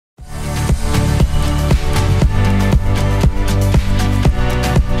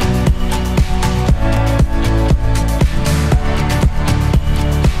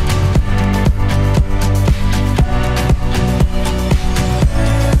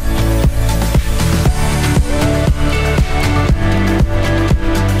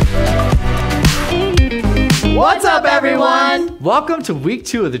Welcome to week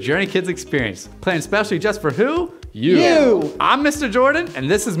 2 of the JRNY Kids experience. Playing especially just for who? You. I'm Mr. Jordan, and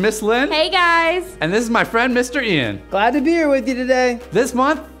this is Miss Lynn. Hey guys. And this is my friend, Mr. Ian. Glad to be here with you today. This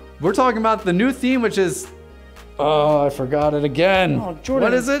month, we're talking about the new theme, which is... Oh, I forgot it again. Oh,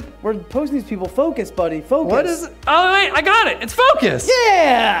 Jordan. What is it? We're posting these people. Focus, buddy. Focus. What is it? Oh, wait, I got it. It's focus.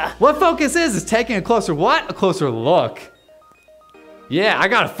 Yeah. What focus is taking a closer what? A closer look. Yeah, I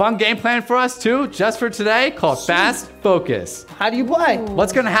got a fun game plan for us too, just for today, called Fast Focus. How do you play?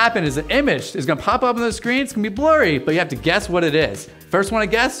 What's gonna happen is an image is gonna pop up on the screen. It's gonna be blurry, but you have to guess what it is. First one to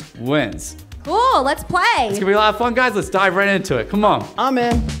guess wins. Cool, let's play. It's gonna be a lot of fun, guys. Let's dive right into it. Come on. I'm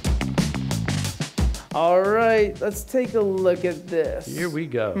in. All right, let's take a look at this. Here we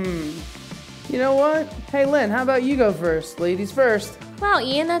go. You know what? Hey, Lynn, how about you go first? Ladies first. Wow,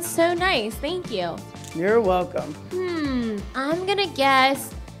 Ian, that's so nice. Thank you. You're welcome. I'm gonna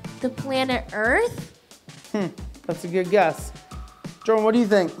guess the planet Earth. That's a good guess. Jordan, what do you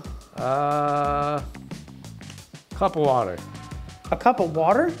think? Cup of water. A cup of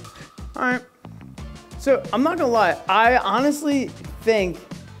water? All right. So I'm not gonna lie. I honestly think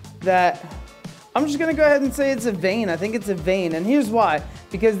that I'm just gonna go ahead and say it's a vein. I think it's a vein, and here's why.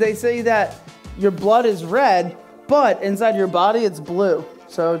 Because they say that your blood is red, but inside your body it's blue.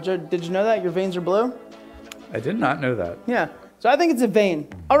 So did you know that your veins are blue? I did not know that. Yeah. So I think it's a vein.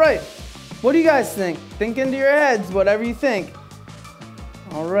 All right. What do you guys think? Think into your heads, whatever you think.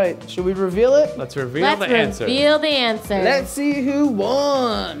 All right. Should we reveal it? Let's reveal the answer. Reveal the answer. Let's see who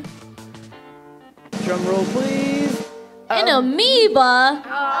won. Drum roll, please. An amoeba.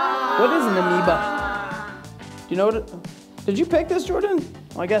 What is an amoeba? Do you know what it... Did you pick this, Jordan?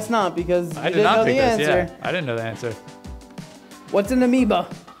 Well, I guess not, because you didn't know the answer. Yeah, I didn't know the answer. What's an amoeba?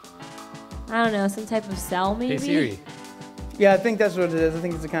 I don't know, some type of cell maybe? Hey Siri. Yeah, I think that's what it is. I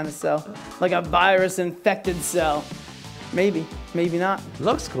think it's a kind of cell. Like a virus-infected cell. Maybe. Maybe not.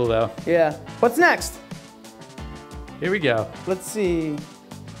 Looks cool though. Yeah. What's next? Here we go. Let's see.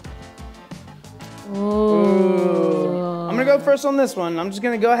 Ooh. I'm gonna go first on this one. I'm just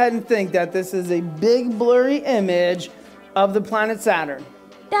gonna go ahead and think that this is a big blurry image of the planet Saturn.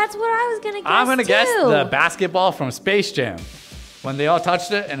 That's what I was gonna guess I'm gonna guess too. the basketball from Space Jam. When they all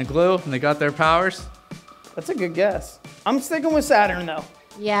touched it and it glue and they got their powers. That's a good guess. I'm sticking with Saturn though.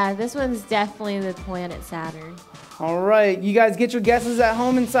 Yeah, this one's definitely the planet Saturn. All right, you guys get your guesses at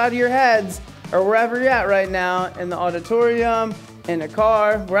home inside of your heads or wherever you're at right now, in the auditorium, in the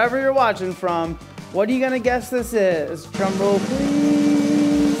car, wherever you're watching from. What are you gonna guess this is? Drum roll,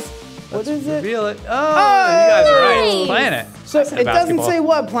 please. What is it? Reveal it. Oh, you guys are right. It's nice. planet. So I said it doesn't basketball. say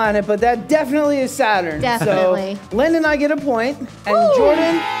what planet, but that definitely is Saturn. Definitely. So Lynn and I get a point, and Woo.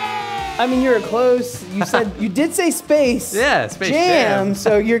 Jordan, I mean, you're close. You said you did say space. Yeah, Space Jam.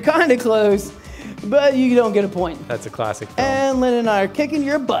 So you're kind of close, but you don't get a point. That's a classic film. And Lynn and I are kicking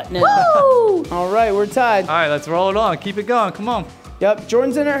your butt now. Woo! All right, we're tied. All right, let's roll it on. Keep it going. Come on. Yep,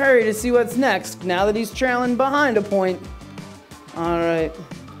 Jordan's in a hurry to see what's next now that he's trailing behind a point. All right.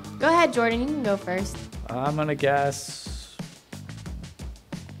 Go ahead, Jordan, you can go first. I'm gonna guess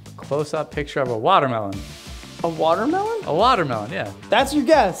a close-up picture of a watermelon. A watermelon? A watermelon, yeah. That's your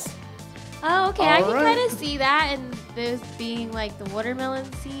guess. Oh, okay, I can Alright. kind of see that, and those being like the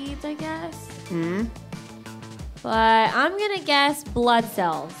watermelon seeds, I guess. But I'm gonna guess blood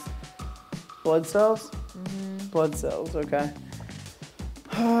cells. Blood cells? Blood cells, okay.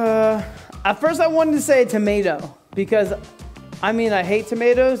 At first I wanted to say tomato because, I mean, I hate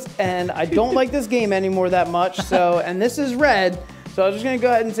tomatoes and I don't like this game anymore that much. So, and this is red, so I was just gonna go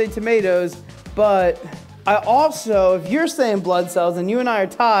ahead and say tomatoes. But I also, if you're saying blood cells and you and I are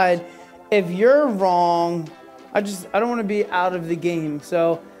tied, if you're wrong, I don't want to be out of the game.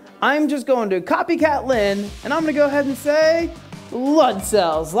 So I'm just going to copycat Lynn, and I'm gonna go ahead and say blood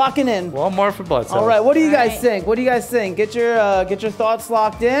cells. Locking in. One more for blood cells. All right, what do you guys Alright. think? What do you guys think? Get your thoughts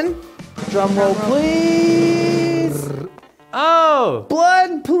locked in. Drum roll, please. Oh!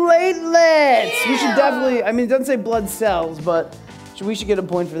 Blood platelets. We should definitely. I mean, it doesn't say blood cells, but we should get a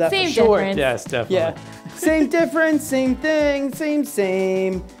point for that Same for sure. difference. Yes, definitely. Yeah. Same difference, same thing,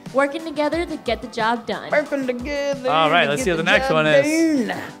 same. Working together to get the job done. Working together. All right, to let's get see what the next job one is.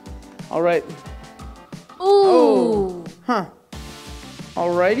 done. All right. Ooh. Huh.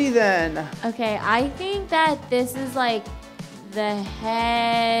 Alrighty then. Okay, I think that this is like the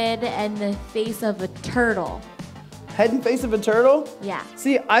head and the face of a turtle. Head and face of a turtle? Yeah.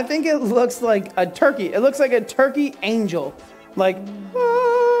 See, I think it looks like a turkey. It looks like a turkey angel. Like,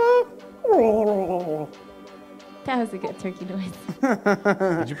 That was a good turkey noise.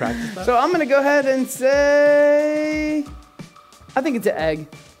 Did you practice that? so I'm gonna go ahead and say, I think it's an egg.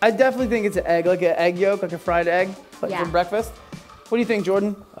 I definitely think it's an egg, like an egg yolk, like a fried egg, like Yeah. for breakfast. What do you think,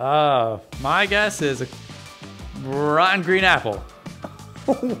 Jordan? My guess is a rotten green apple.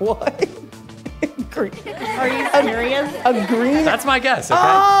 What? Green. Are you serious? A green? That's my guess, okay?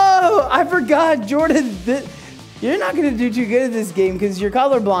 Oh, I forgot, Jordan. You're not going to do too good at this game because you're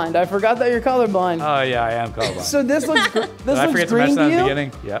colorblind. I forgot that you're colorblind. Oh, yeah, I am colorblind. So this looks Did I forget to green mention that to at the you?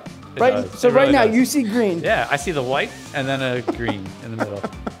 beginning? Yep. Right. Does. So It right really now does. you see green. Yeah, I see the white and then a green in the middle.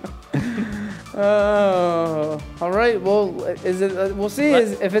 Oh, all right. Well, is it? We'll see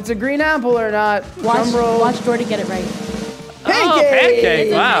if it's a green apple or not. Drum roll. Watch Jordan get it right. Pancake! Oh, pancake!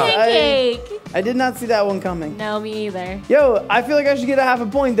 It's a Wow. pancake. I did not see that one coming. No, me either. Yo, I feel like I should get a half a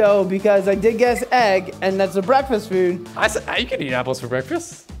point though because I did guess egg, and that's a breakfast food. You can eat apples for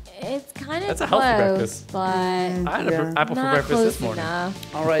breakfast. It's kind of That's a close, healthy breakfast. but I had Yeah. an apple for not breakfast close this morning.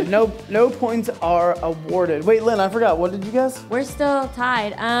 enough. All right, no points are awarded. Wait, Lynn, I forgot. What did you guess? We're still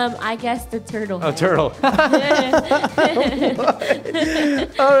tied. I guess the turtle. Oh, turtle.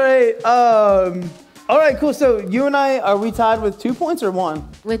 All right, cool. So you and I, are we tied with 2 points or 1?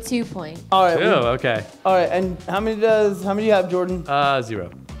 With 2 points. All right. Two, okay. All right, and how many do you have, Jordan? 0.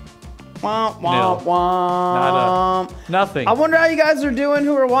 Wah, wah, Nil. wah. Nothing. I wonder how you guys are doing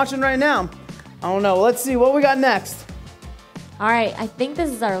who are watching right now. I don't know. Let's see what we got next. All right, I think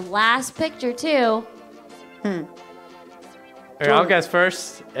this is our last picture too. Here, I'll guess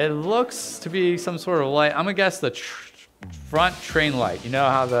first. It looks to be some sort of light. I'm gonna guess the front train light. You know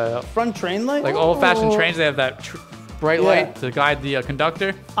how the Front train light? like old-fashioned trains, they have that bright Yeah. light to guide the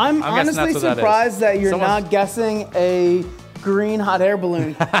conductor. I'm guessing honestly that's what that is. surprised that you're Someone's- not guessing a green hot air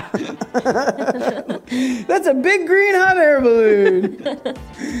balloon. That's a big green hot air balloon.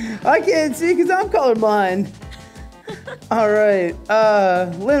 I can't see because I'm colorblind. All right.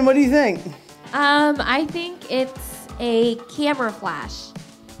 Lynn, what do you think? I think it's a camera flash.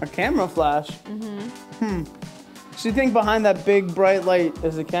 A camera flash? So you think behind that big bright light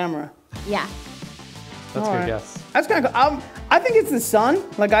is a camera? Yeah. That's a All good right. guess. That's kind of cool. I think it's the sun.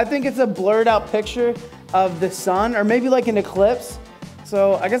 Like, I think it's a blurred out picture of the sun, or maybe like an eclipse.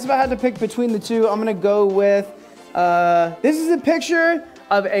 So I guess if I had to pick between the two, I'm gonna go with, this is a picture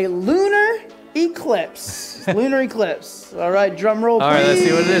of a lunar eclipse. Lunar eclipse. All right, drum roll, please. All right, let's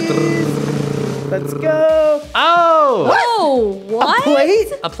see what it is. Let's go. Oh! Oh, what? A plate?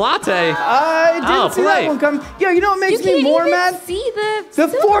 A plate. I didn't see that plate. one come. Yo, you know what makes You me can't more even mad? see the The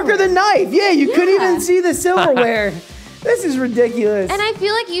fork or the knife. Yeah, you couldn't Yeah. even see the silverware. This is ridiculous. And I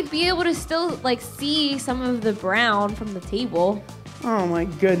feel like you'd be able to still like see some of the brown from the table. Oh my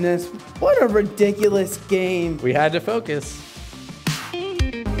goodness. What a ridiculous game. We had to focus.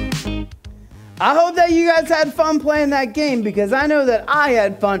 I hope that you guys had fun playing that game because I know that I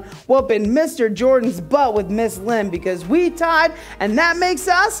had fun whooping Mr. Jordan's butt with Miss Lynn because we tied and that makes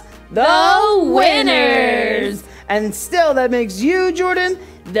us The winners. And still that makes you, Jordan,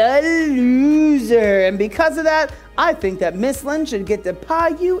 the loser. And because of that, I think that Miss Lynn should get to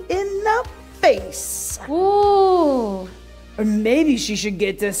pie you in the face. Ooh. Or maybe she should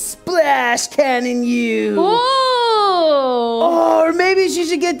get to splash cannon you. Ooh. Or maybe she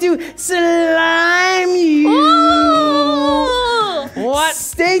should get to slime you. Ooh. What?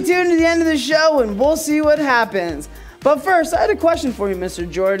 Stay tuned to the end of the show and we'll see what happens. But first, I had a question for you, Mr.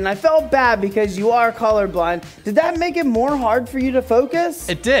 Jordan. I felt bad because you are colorblind. Did that make it more hard for you to focus?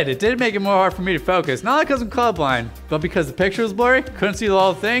 It did. It did make it more hard for me to focus. Not because I'm colorblind, but because the picture was blurry. Couldn't see the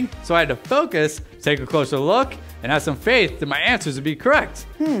whole thing. So I had to focus, take a closer look, and have some faith that my answers would be correct.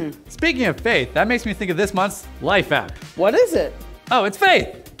 Speaking of faith, that makes me think of this month's Life app. What is it? Oh, it's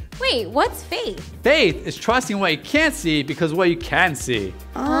faith. Wait, what's faith? Faith is trusting what you can't see because of what you can see.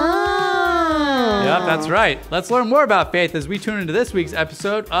 Oh. Yep, that's right. Let's learn more about faith as we tune into this week's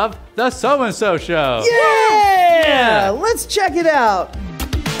episode of The So-and-So Show. Yeah! Let's check it out.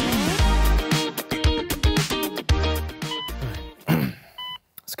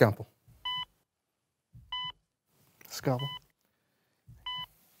 Scalpel. Scalpel.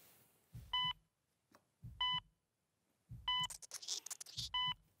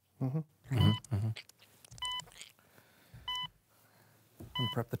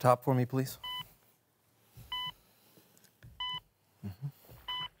 Prep the top for me, please.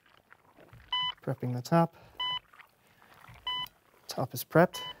 Prepping the top. Top is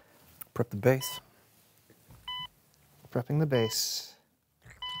prepped. Prep the base. Prepping the base.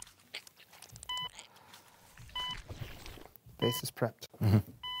 Base is prepped.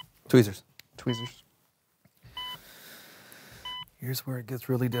 Tweezers. Tweezers. Here's where it gets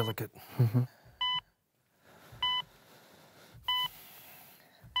really delicate.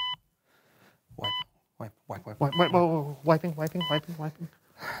 Wiping.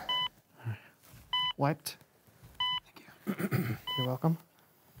 Wiped. You're welcome.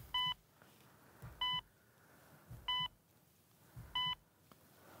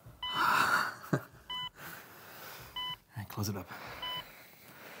 All right, close it up.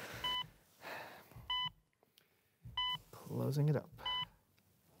 Closing it up.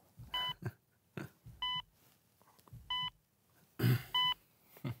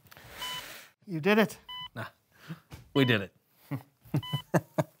 You did it. Nah, we did it.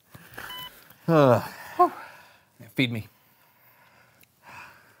 Feed me.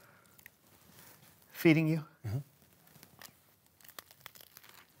 Feeding you.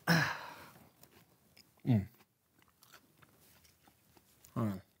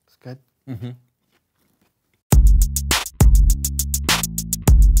 It's good.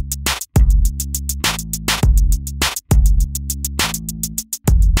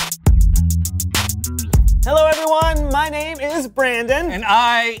 Hello, everyone. My name is Brandon. And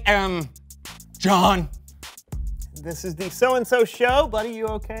I am John. This is the So-and-So Show. Buddy, you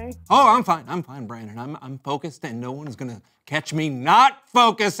okay? Oh, I'm fine, Brandon. I'm focused and no one's gonna catch me not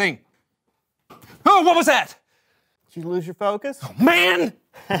focusing. Oh, what was that? Did you lose your focus? Man!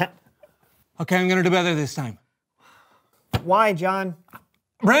 Okay, I'm gonna do better this time. Why, John?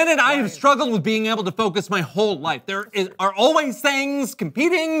 Brandon, I have struggled with being able to focus my whole life. Are always things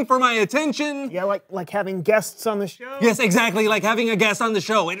competing for my attention. Yeah, like having guests on the show? Yes, exactly, like having a guest on the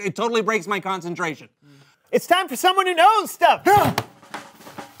show. It totally breaks my concentration. It's time for someone who knows stuff.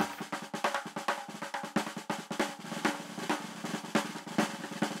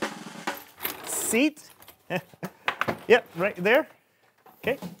 Seat? Yep, right there.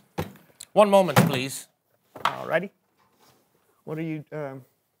 Okay, One moment, please. alrighty. What are you,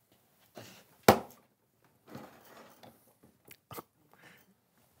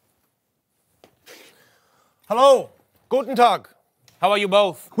 Hello. Guten Tag. How are you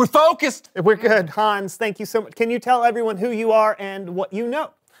both? We're focused. We're good. Hans, thank you so much. Can you tell everyone who you are and what you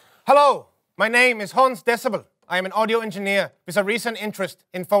know? Hello. My name is Hans Decibel. I am an audio engineer with a recent interest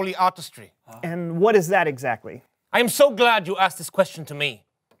in Foley artistry. And what is that exactly? I am so glad you asked this question to me.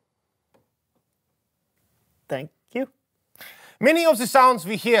 Thank you. Many of the sounds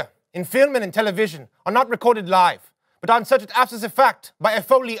we hear in film and in television are not recorded live, but are inserted after the fact by a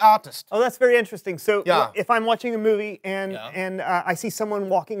Foley artist. Oh, that's very interesting. So Yeah. if I'm watching a movie and I see someone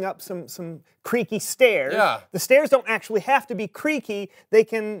walking up some creaky stairs, Yeah. the stairs don't actually have to be creaky. They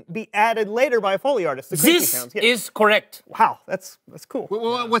can be added later by a Foley artist. The creaky This sounds. Yeah. is correct. Wow, that's cool.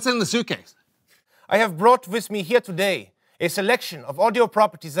 What's in the suitcase? I have brought with me here today a selection of audio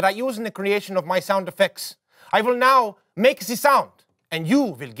properties that I use in the creation of my sound effects. I will now make the sound, and you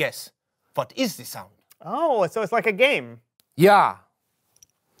will guess what is the sound. Oh, so it's like a game. Yeah.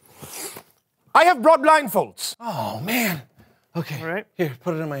 I have brought blindfolds. Oh, man. Okay. All right. Here,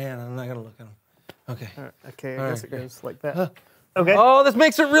 put it in my hand. I'm not going to look at them. Okay. Okay, All I guess right, it goes like that. Okay. Oh, this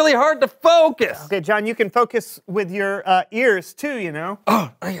makes it really hard to focus. Okay, John, you can focus with your ears too, you know?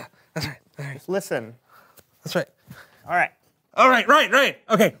 Oh, yeah. That's right. All right. Listen. That's right. All right. All right, right.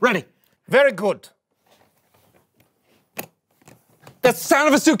 Okay, ready. Very good. That's the sound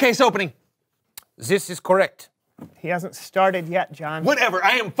of a suitcase opening. This is correct. He hasn't started yet, John. Whatever,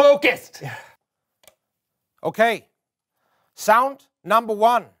 I am focused. Okay. Sound number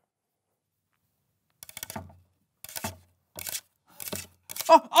 1.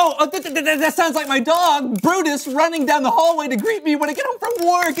 That sounds like my dog, Brutus, running down the hallway to greet me when I get home from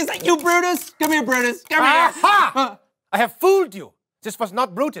work. Is that you, Brutus? Come here, Brutus. Come here. Aha! I have fooled you. This was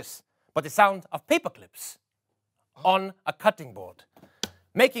not Brutus, but the sound of paper clips on a cutting board,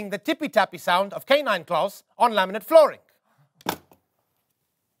 making the tippy-tappy sound of canine claws on laminate flooring.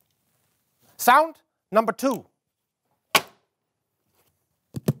 Sound number 2.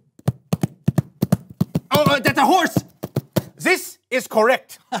 Oh, that's a horse. This is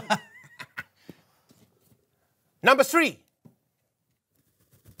correct. Number 3.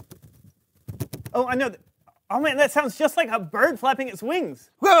 Oh, I know. Oh, man, that sounds just like a bird flapping its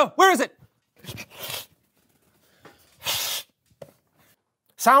wings. Whoa, where is it?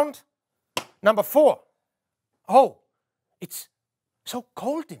 Sound number 4. Oh, it's so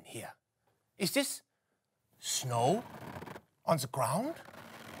cold in here. Is this snow on the ground?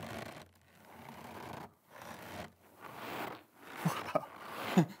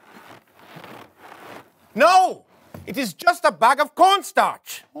 No, it is just a bag of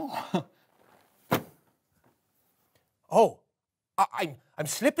cornstarch. Oh, I'm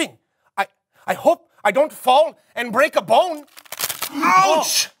slipping. I hope I don't fall and break a bone.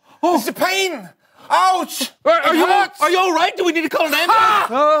 Ouch! Oh. It's a pain. Ouch! Are you hurts. all right? Do we need to call an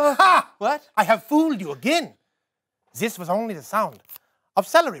ambulance? Ha! What? I have fooled you again. This was only the sound of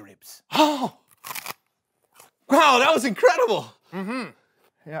celery ribs. Oh. Wow, that was incredible.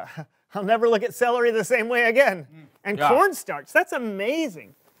 Yeah, I'll never look at celery the same way again. And Yeah. cornstarch, that's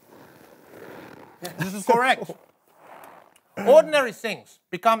amazing. This is correct. Ordinary things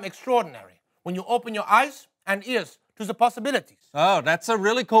become extraordinary when you open your eyes and ears to the possibilities. Oh, that's a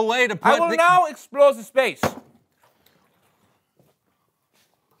really cool way to put I will now explore the space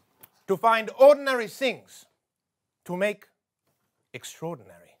to find ordinary things to make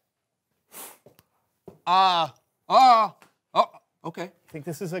extraordinary. Okay. Think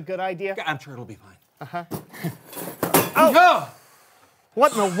this is a good idea? I'm sure it'll be fine. Oh!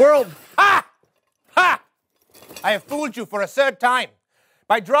 What in the world? Ha! Ha! I have fooled you for a third time.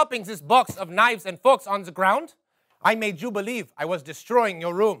 By dropping this box of knives and forks on the ground, I made you believe I was destroying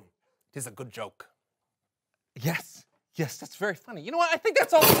your room. It is a good joke. Yes. Yes, that's very funny. You know what? I think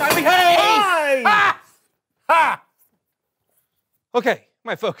that's all the time we have. Hey! Ha! Ha! Okay,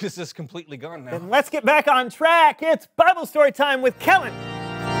 my focus is completely gone now. Then let's get back on track. It's Bible story time with Kellen.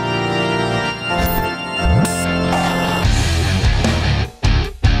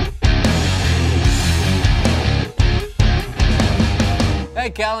 Hey,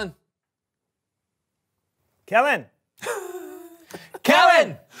 Kellen. Kellen.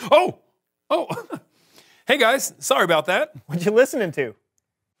 Kellen! Oh! Hey guys, sorry about that. What you listening to?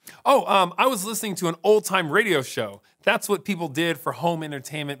 I was listening to an old-time radio show. That's what people did for home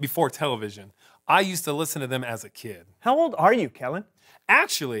entertainment before television. I used to listen to them as a kid. How old are you, Kellen?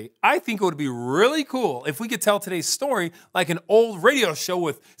 Actually, I think it would be really cool if we could tell today's story like an old radio show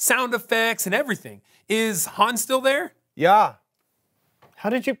with sound effects and everything. Is Han still there? Yeah. How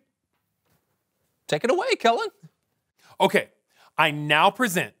did you... Take it away, Kellen. Okay, I now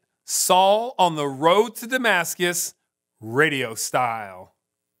present Saul on the Road to Damascus, radio style.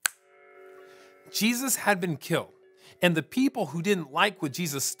 Jesus had been killed, and the people who didn't like what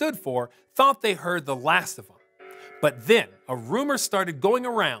Jesus stood for thought they heard the last of him. But then a rumor started going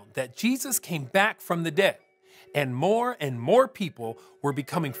around that Jesus came back from the dead, and more people were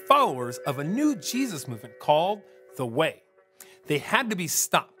becoming followers of a new Jesus movement called the Way. They had to be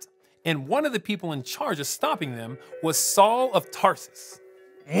stopped, and one of the people in charge of stopping them was Saul of Tarsus.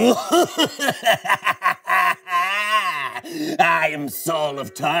 I am Saul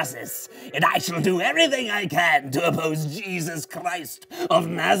of Tarsus, and I shall do everything I can to oppose Jesus Christ of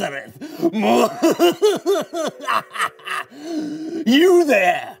Nazareth. You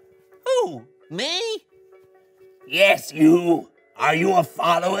there? Who? Me? Yes, you. Are you a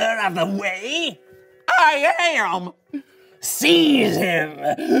follower of the Way? I am. Seize him!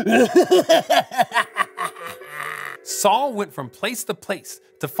 Saul went from place to place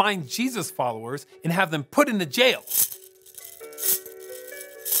to find Jesus followers and have them put into jail.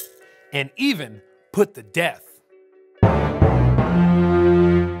 And even put to death.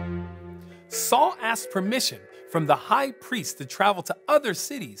 Saul asked permission from the high priest to travel to other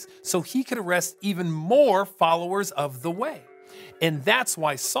cities so he could arrest even more followers of the Way. And that's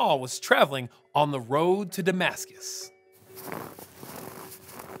why Saul was traveling on the road to Damascus.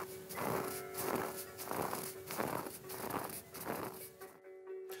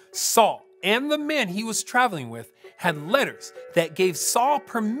 Saul and the men he was traveling with had letters that gave Saul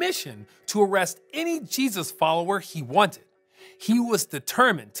permission to arrest any Jesus follower he wanted. He was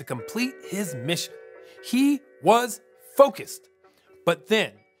determined to complete his mission. He was focused. But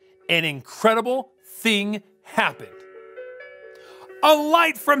then an incredible thing happened. A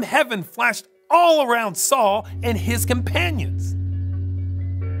light from heaven flashed all around Saul and his companions.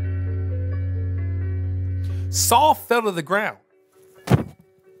 Saul fell to the ground,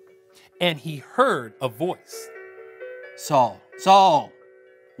 and he heard a voice. Saul, Saul,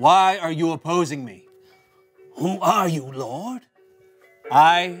 why are you opposing me? Who are you, Lord?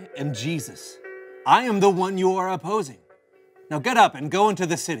 I am Jesus. I am the one you are opposing. Now get up and go into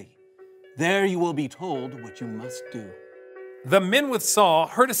the city. There you will be told what you must do. The men with Saul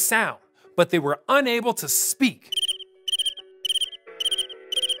heard a sound, but they were unable to speak.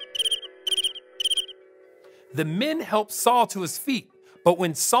 The men helped Saul to his feet, but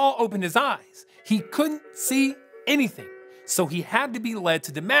when Saul opened his eyes, he couldn't see anything, so he had to be led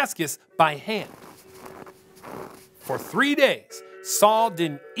to Damascus by hand. For 3 days, Saul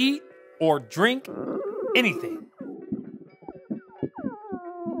didn't eat or drink anything.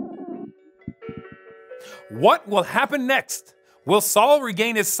 What will happen next? Will Saul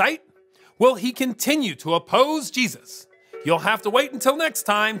regain his sight? Will he continue to oppose Jesus? You'll have to wait until next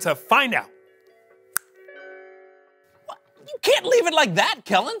time to find out. You can't leave it like that,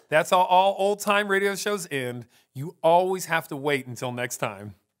 Kellen. That's how all old-time radio shows end. You always have to wait until next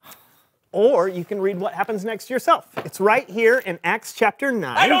time. Or you can read what happens next yourself. It's right here in Acts chapter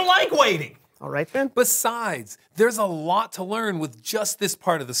 9. I don't like waiting. All right then. Besides, there's a lot to learn with just this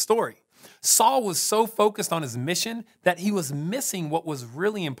part of the story. Saul was so focused on his mission that he was missing what was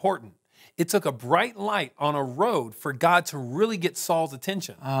really important. It took a bright light on a road for God to really get Saul's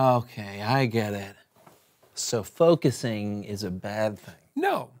attention. Okay, I get it. So focusing is a bad thing.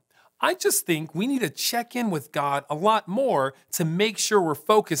 No, I just think we need to check in with God a lot more to make sure we're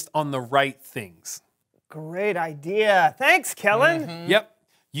focused on the right things. Great idea. Thanks, Kellen. Yep,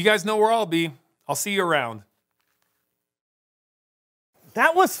 you guys know where I'll be. I'll see you around.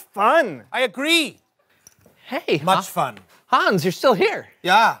 That was fun. I agree. Hey, Much fun. Hans, you're still here.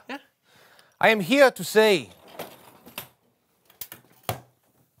 Yeah. I am here to say,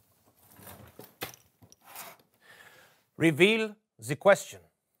 reveal the question.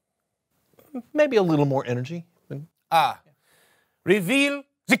 Maybe a little more energy. Reveal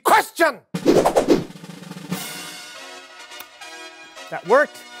the question! That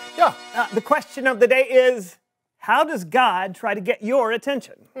worked. Yeah. The question of the day is, how does God try to get your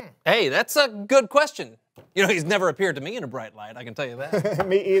attention? Hey, that's a good question. You know, he's never appeared to me in a bright light, I can tell you that.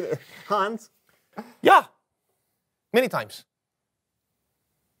 Me either. Hans? Yeah. Many times.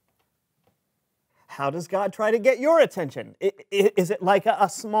 How does God try to get your attention? Is it like a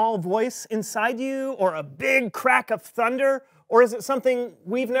small voice inside you, or a big crack of thunder, or is it something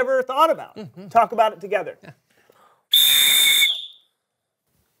we've never thought about? Talk about it together.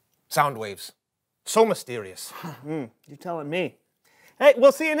 Sound waves. So mysterious. You're telling me. Hey,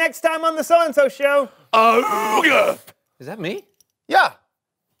 we'll see you next time on the So-and-So Show. Is that me? Yeah.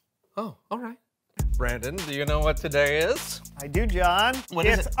 Oh, all right. Brandon, do you know what today is? I do, John. What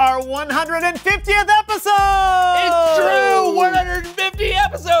is it's it? our 150th episode! It's true! 150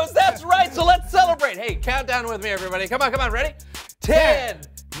 episodes! That's right! So let's celebrate! Hey, count down with me, everybody. Come on, ready? 10,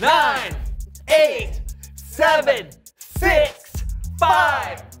 9, 8, 7, 6,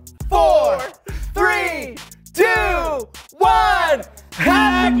 5, 4, 3, 2, 1.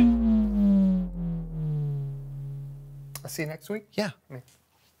 Hack! I'll see you next week. Yeah.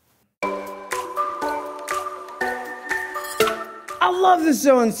 I love the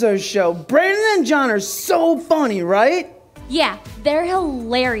So-and-So Show. Brandon and John are so funny, right? Yeah, they're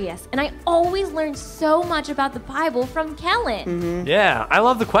hilarious, and I always learn so much about the Bible from Kellen. Yeah, I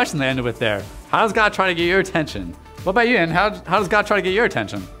love the question they ended with there. How does God try to get your attention? What about you, Ian? How does God try to get your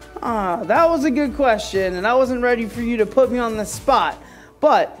attention? That was a good question, and I wasn't ready for you to put me on the spot.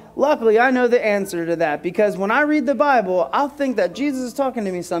 But luckily, I know the answer to that, because when I read the Bible, I'll think that Jesus is talking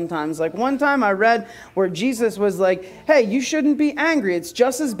to me sometimes. Like one time I read where Jesus was like, hey, you shouldn't be angry. It's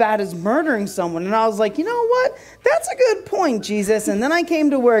just as bad as murdering someone. And I was like, you know what? That's a good point, Jesus. And then I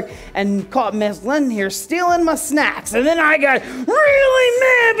came to work and caught Miss Lynn here stealing my snacks. And then I got really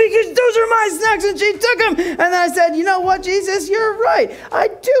mad because those are my snacks and she took them. And then I said, you know what, Jesus, you're right. I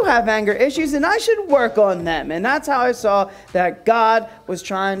do have anger issues and I should work on them. And that's how I saw that God was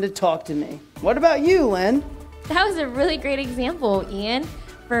trying to talk to me. What about you, Lynn? That was a really great example, Ian.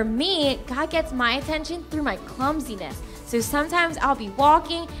 For me, God gets my attention through my clumsiness. So sometimes I'll be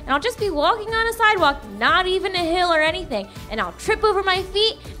walking, and I'll just be walking on a sidewalk, not even a hill or anything, and I'll trip over my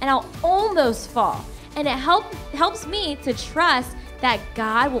feet, and I'll almost fall. And it helps me to trust that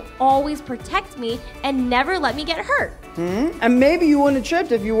God will always protect me and never let me get hurt. And maybe you wouldn't have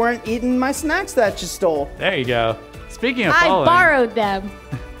tripped if you weren't eating my snacks that you stole. There you go. Speaking of I following. borrowed them.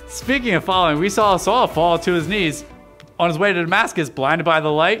 Speaking of following, we saw Saul fall to his knees on his way to Damascus, blinded by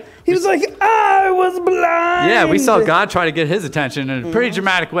the light. He was like, I was blind. Yeah, we saw God try to get his attention in a pretty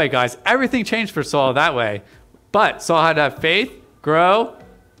dramatic way, guys. Everything changed for Saul that way. But Saul had to have faith, grow,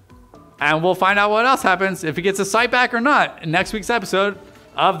 and we'll find out what else happens if he gets his sight back or not in next week's episode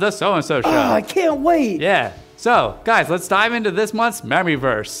of the So-and-So Show. Oh, I can't wait. Yeah. So, guys, let's dive into this month's memory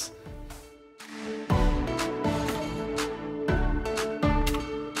verse.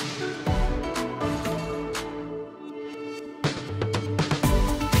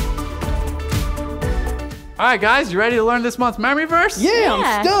 All right, guys, you ready to learn this month's memory verse? Yeah,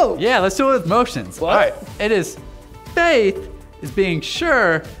 I'm stoked. Yeah, let's do it with motions. What? All right. It is faith is being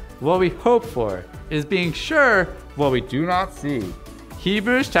sure what we hope for. It is being sure what we do not see.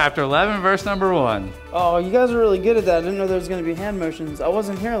 Hebrews chapter 11, verse number 1. Oh, you guys are really good at that. I didn't know there was going to be hand motions. I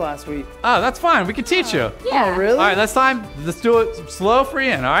wasn't here last week. Oh, that's fine. We can teach you. Yeah. Oh, really? All right, let's do it slow for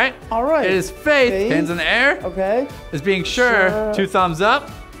Ian, all right? All right. It is faith, hands in the air. Okay. Is being sure, 2 thumbs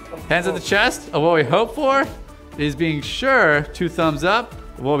up. Hands at the chest of what we hope for. Is being sure, 2 thumbs up.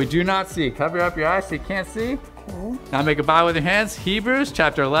 What we do not see. Cover up your eyes so you can't see. Okay. Now make a bow with your hands. Hebrews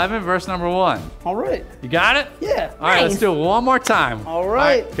chapter 11, verse number 1. All right. You got it? Yeah. All right, let's do it one more time. All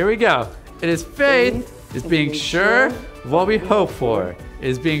right. Here we go. It is faith, is being sure what we hope for. It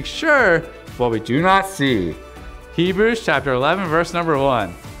is being sure what we do not see. Hebrews chapter 11, verse number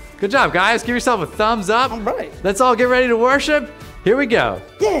 1. Good job, guys. Give yourself a thumbs up. All right. Let's all get ready to worship. Here we go.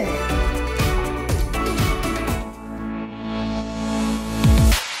 Yeah.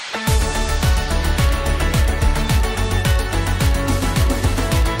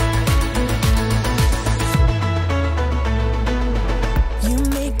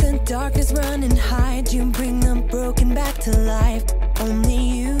 Darkness run and hide, you bring the broken back to life. Only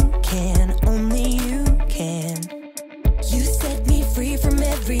you can, only you can. You set me free from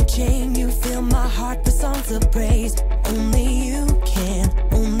every chain, you fill my heart with songs of praise. Only you can,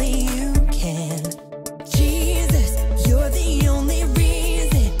 only you can. Jesus, you're the only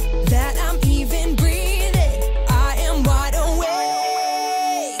reason that I'm even breathing. I am wide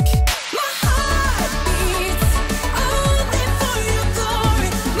awake. My heart beats only for your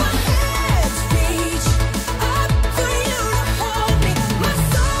glory. My hands reach up for you to hold me. My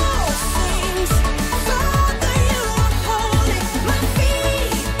soul sings, Father, you are holy. My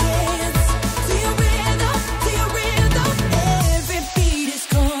feet dance to your rhythm, to your rhythm. Every beat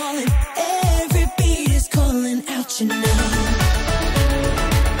is calling out your name.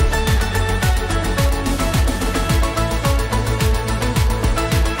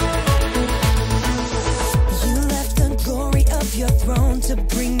 You left the glory of your throne to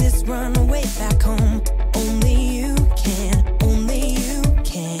bring this runaway back home. Only you can, only you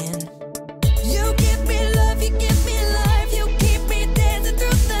can. You give me love, you give me life, you keep me dancing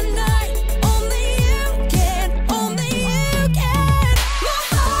through the night. Only you can, only you can. My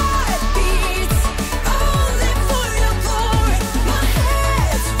heart beats only for your glory. My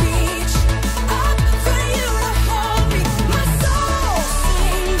hands reach up for you to hold me. My soul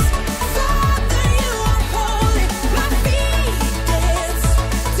sings, Father, you are holy. My feet dance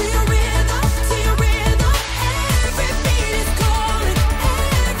to your rhythm, to your rhythm. Every beat is calling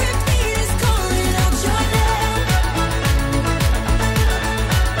out your name.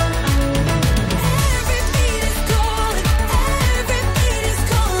 Every beat is calling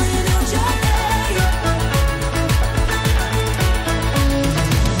out your name.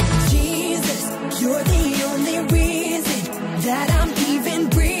 Jesus, you're the only reason that I'm even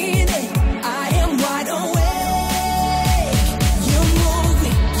breathing. I am wide awake. You move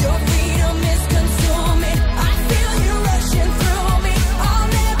me, your freedom is consuming. I feel you rushing through me. I'll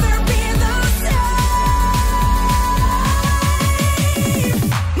never be the same.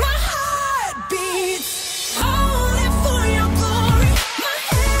 My heart beats only for your glory. My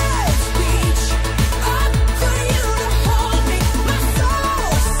hands reach up for you to hold me. My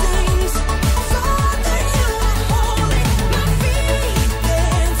soul sings, Father, you are holy. My feet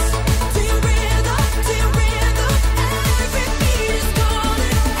dance to your rhythm, to your rhythm. Every beat is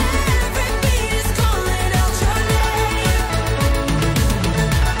calling out your name. Every beat is calling out your name.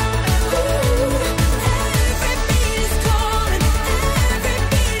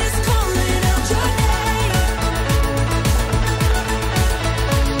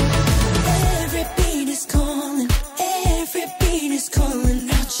 Every beat is calling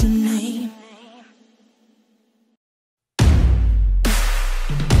out your name.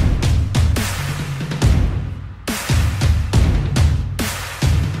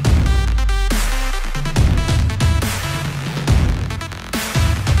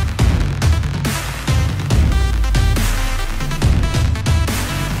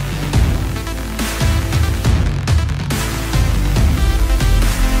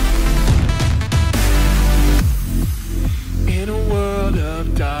 In a world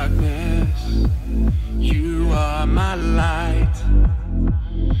of darkness, you are my light.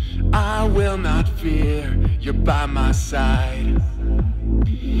 I will not fear, you're by my side.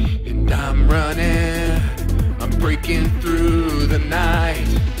 And I'm running, I'm breaking through the night.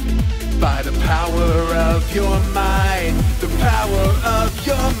 By the power of your might, the power of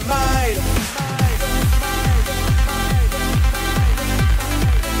your might.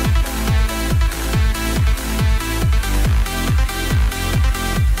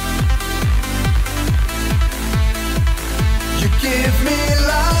 You give me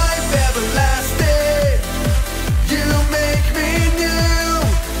life everlasting. You make me new.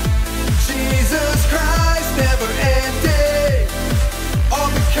 Jesus Christ, never ending. All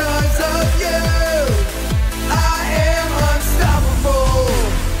because of you. I am unstoppable.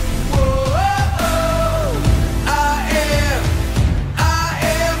 Whoa, oh, oh. I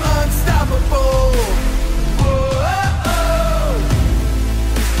am unstoppable. Whoa, oh, oh.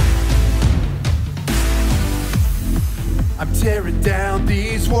 I'm tearing down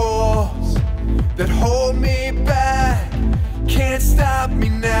these walls that hold me back. Can't stop me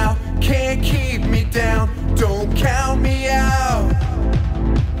now, can't keep me down. Don't count me out,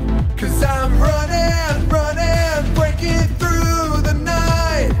 'cause 'Cause I'm running, running, breaking through the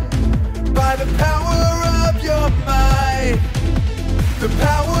night by the power of your might. The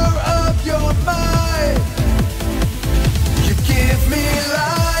power of your might. You give me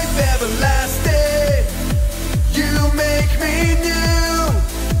life everlasting. You make me new.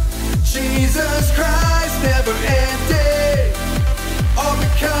 Jesus Christ, never ending. All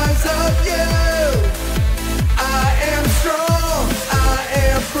because of you. I am strong, I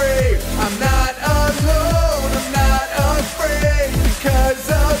am brave. I'm not alone, I'm not afraid. Because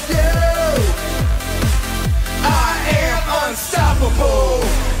of you, I am unstoppable.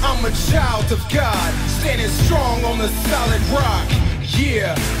 I'm a child of God, standing strong on the solid rock.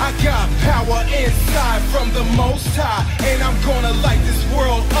 Yeah, I got power inside from the Most High, and I'm gonna light this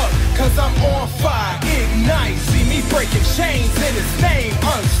world up, 'cause I'm on fire. Ignite, see me breaking chains in His name,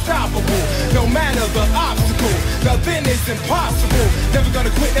 unstoppable. No matter the obstacle, nothing is impossible. Never gonna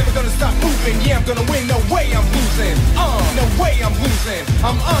quit, never gonna stop moving. Yeah, I'm gonna win, no way I'm losing. No way I'm losing.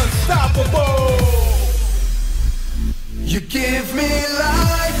 I'm unstoppable. You give me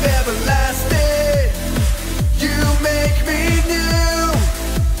life everlasting. You make me new.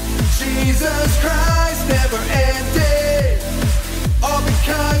 Jesus Christ, never ending. All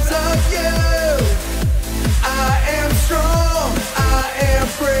because of you. I am strong, I am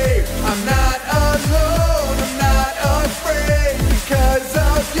brave. I'm not alone, I'm not afraid. Because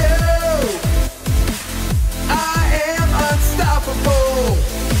of you, I am unstoppable.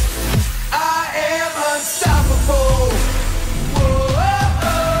 I am unstoppable.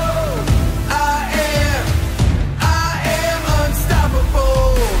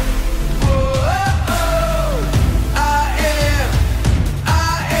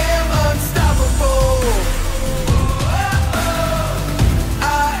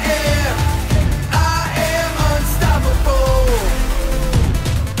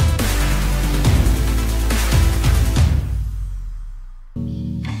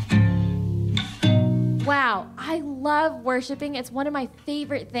 Wow, I love worshiping. It's one of my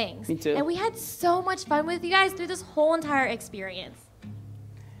favorite things. Me too. And we had so much fun with you guys through this whole entire experience.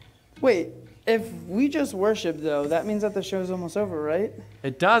 Wait, if we just worship though, that means that the show's almost over, right?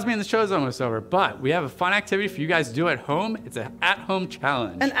 It does mean the show's almost over, but we have a fun activity for you guys to do at home. It's an at-home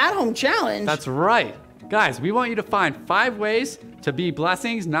challenge. An at-home challenge? That's right. Guys, we want you to find 5 ways to be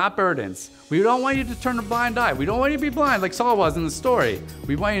blessings, not burdens. We don't want you to turn a blind eye. We don't want you to be blind like Saul was in the story.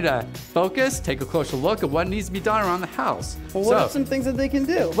 We want you to focus, take a closer look at what needs to be done around the house. Well, what are some things that they can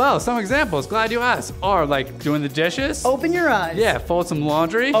do? Well, some examples, glad you asked, are like doing the dishes. Open your eyes. Yeah, fold some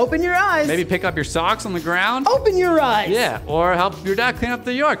laundry. Open your eyes. Maybe pick up your socks on the ground. Open your eyes. Yeah, or help your dad clean up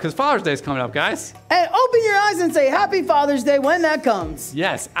the yard, because Father's Day is coming up, guys. And open your eyes and say Happy Father's Day when that comes.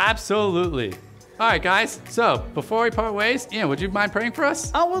 Yes, absolutely. All right, guys, so before we part ways, Ian, would you mind praying for us?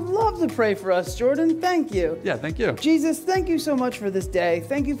 I would love to pray for us, Jordan. Thank you. Yeah, thank you. Jesus, thank you so much for this day.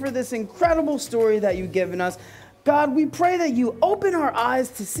 Thank you for this incredible story that you've given us. God, we pray that you open our eyes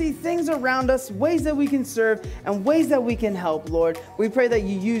to see things around us, ways that we can serve, and ways that we can help, Lord. We pray that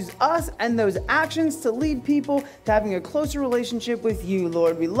you use us and those actions to lead people to having a closer relationship with you,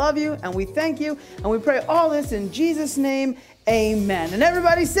 Lord. We love you, and we thank you, and we pray all this in Jesus' name. Amen. And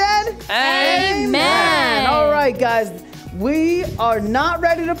everybody said? Amen. All right, guys. We are not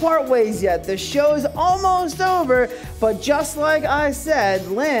ready to part ways yet. The show's almost over, but just like I said,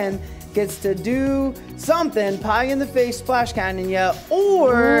 Lynn gets to do something, pie in the face, splash cannon you,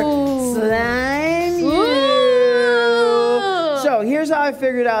 or slime you. So here's how I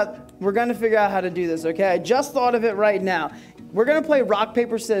figured out, we're gonna figure out how to do this, okay? I just thought of it right now. We're gonna play rock,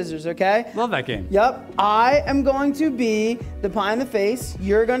 paper, scissors, okay? Love that game. Yep. I am going to be the pie in the face,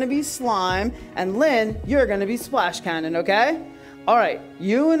 you're gonna be slime, and Lynn, you're gonna be splash cannon, okay? All right,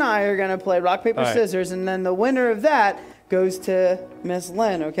 you and I are gonna play rock, paper, scissors, and then the winner of that goes to Miss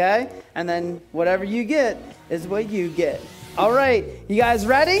Lynn, okay? And then whatever you get is what you get. All right, you guys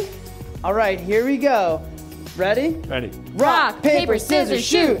ready? All right, here we go. Ready? Ready. Rock, paper, scissors,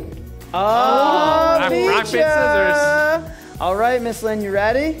 shoot. Oh, rock, paper, scissors. All right, Miss Lynn, you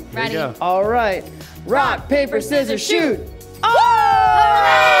ready? Ready. Go. All right. Rock, paper, scissors, shoot. Oh!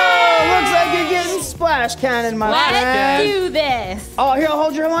 Looks like you're getting splash cannon, my friend. Let's do this. Oh, here, I'll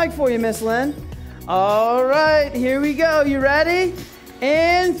hold your mic for you, Miss Lynn. All right, here we go. You ready?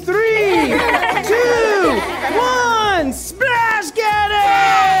 In 3, 2, 1, splash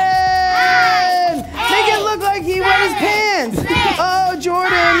cannon! Make it look like he wet his pants. Oh,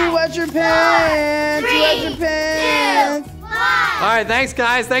 Jordan, you wet your pants. You wet your pants. All right, thanks,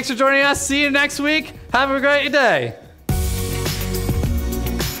 guys. Thanks for joining us. See you next week. Have a great day.